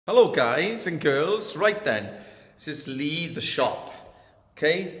Hello guys and girls, right then, this is Lee the shop,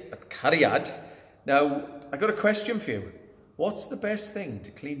 okay, at Cariad. Now, I got a question for you. What's the best thing to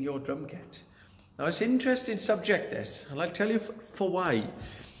clean your drum kit? Now, it's an interesting subject this, and I'll tell you for why,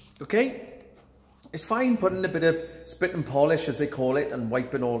 okay? It's fine putting a bit of spit and polish, as they call it, and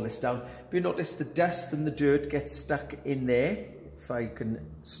wiping all this down. But you notice the dust and the dirt gets stuck in there. If I can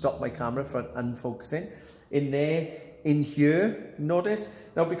stop my camera for unfocusing, in there, in here, notice.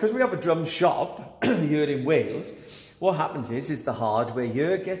 Now, because we have a drum shop here in Wales, what happens is the hardware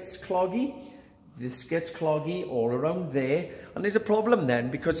here gets cloggy, this gets cloggy all around there, and there's a problem then,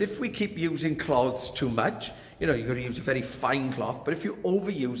 because if we keep using cloths too much, you know, you've got to use a very fine cloth, but if you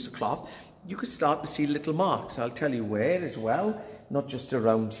overuse the cloth, you can start to see little marks. I'll tell you where as well, not just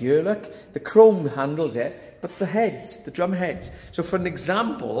around here, look. The chrome handles it, but the heads, the drum heads. So for an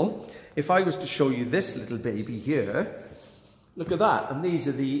example, if I was to show you this little baby here, look at that, and these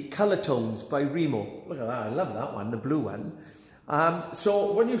are the colour tones by Remo. Look at that, I love that one, the blue one.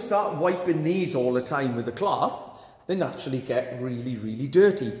 So when you start wiping these all the time with a cloth, they naturally get really, really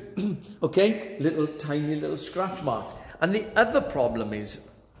dirty. Okay, tiny little scratch marks. And the other problem is,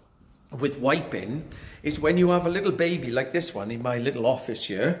 with wiping, is when you have a little baby like this one in my little office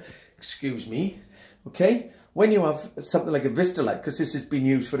here, excuse me, okay, when you have something like a Vistalite, because this has been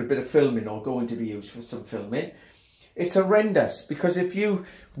used for a bit of filming or going to be used for some filming, it's horrendous, because if you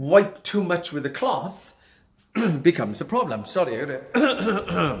wipe too much with a cloth, it becomes a problem. Sorry, I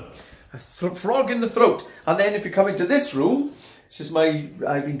got a frog in the throat. And then if you come into this room, this is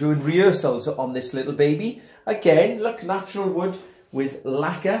I've been doing rehearsals on this little baby. Again, look, natural wood with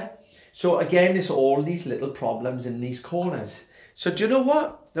lacquer. So again, it's all these little problems in these corners. So do you know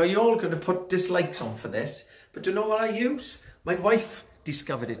what? Now you're all going to put dislikes on for this, but do you know what I use? My wife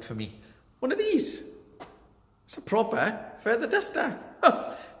discovered it for me. One of these. It's a proper feather duster.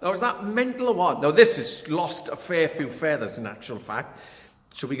 Now, is that mental or what? Now, this has lost a fair few feathers in actual fact,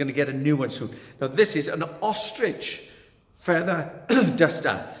 so we're going to get a new one soon. Now, this is an ostrich feather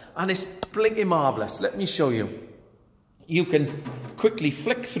duster, and it's blinking marvellous. Let me show you. You can quickly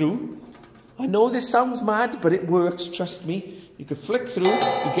flick through. I know this sounds mad, but it works, trust me. You can flick through,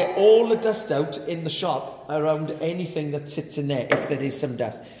 you get all the dust out in the shop around anything that sits in there, if there is some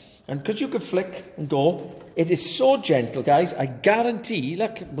dust. And because you can flick and go, it is so gentle, guys. I guarantee,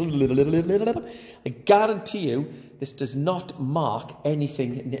 look, I guarantee you, this does not mark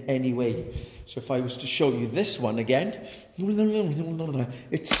anything in any way. So if I was to show you this one again,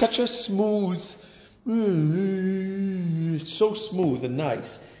 it's such a smooth, it's so smooth and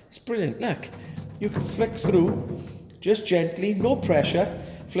nice. It's brilliant. Look, you can flick through, just gently, no pressure,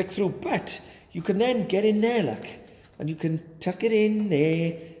 flick through, but you can then get in there, look, and you can tuck it in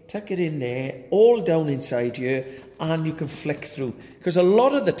there, all down inside here, and you can flick through. Because a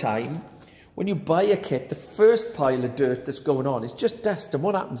lot of the time, when you buy a kit, the first pile of dirt that's going on is just dust, and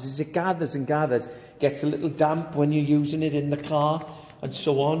what happens is it gathers and gathers, gets a little damp when you're using it in the car, and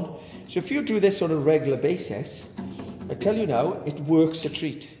so on. So if you do this on a regular basis, I tell you now, it works a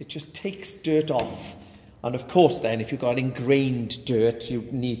treat. It just takes dirt off. And of course then, if you've got ingrained dirt, you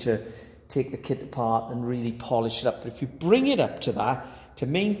need to take the kit apart and really polish it up. But if you bring it up to that, to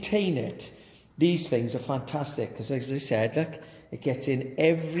maintain it, these things are fantastic, because as I said, look, it gets in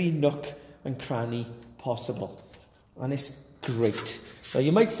every nook and cranny possible, and it's great. Now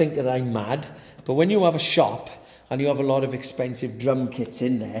you might think that I'm mad, but when you have a shop and you have a lot of expensive drum kits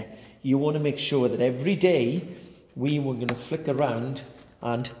in there, you want to make sure that every day we're going to flick around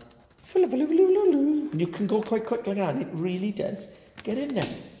and you can go quite quickly, and it really does get in there.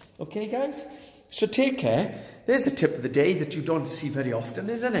 Okay, guys? So take care. There's a tip of the day that you don't see very often,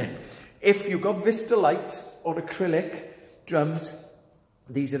 isn't it? If you've got Vistalite or acrylic drums,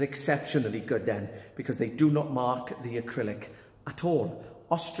 these are exceptionally good then, because they do not mark the acrylic at all.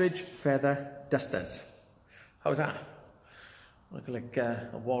 Ostrich feather dusters. How's that? I look like a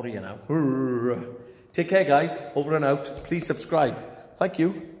warrior now. Take care, guys. Over and out. Please subscribe. Thank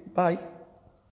you. Bye.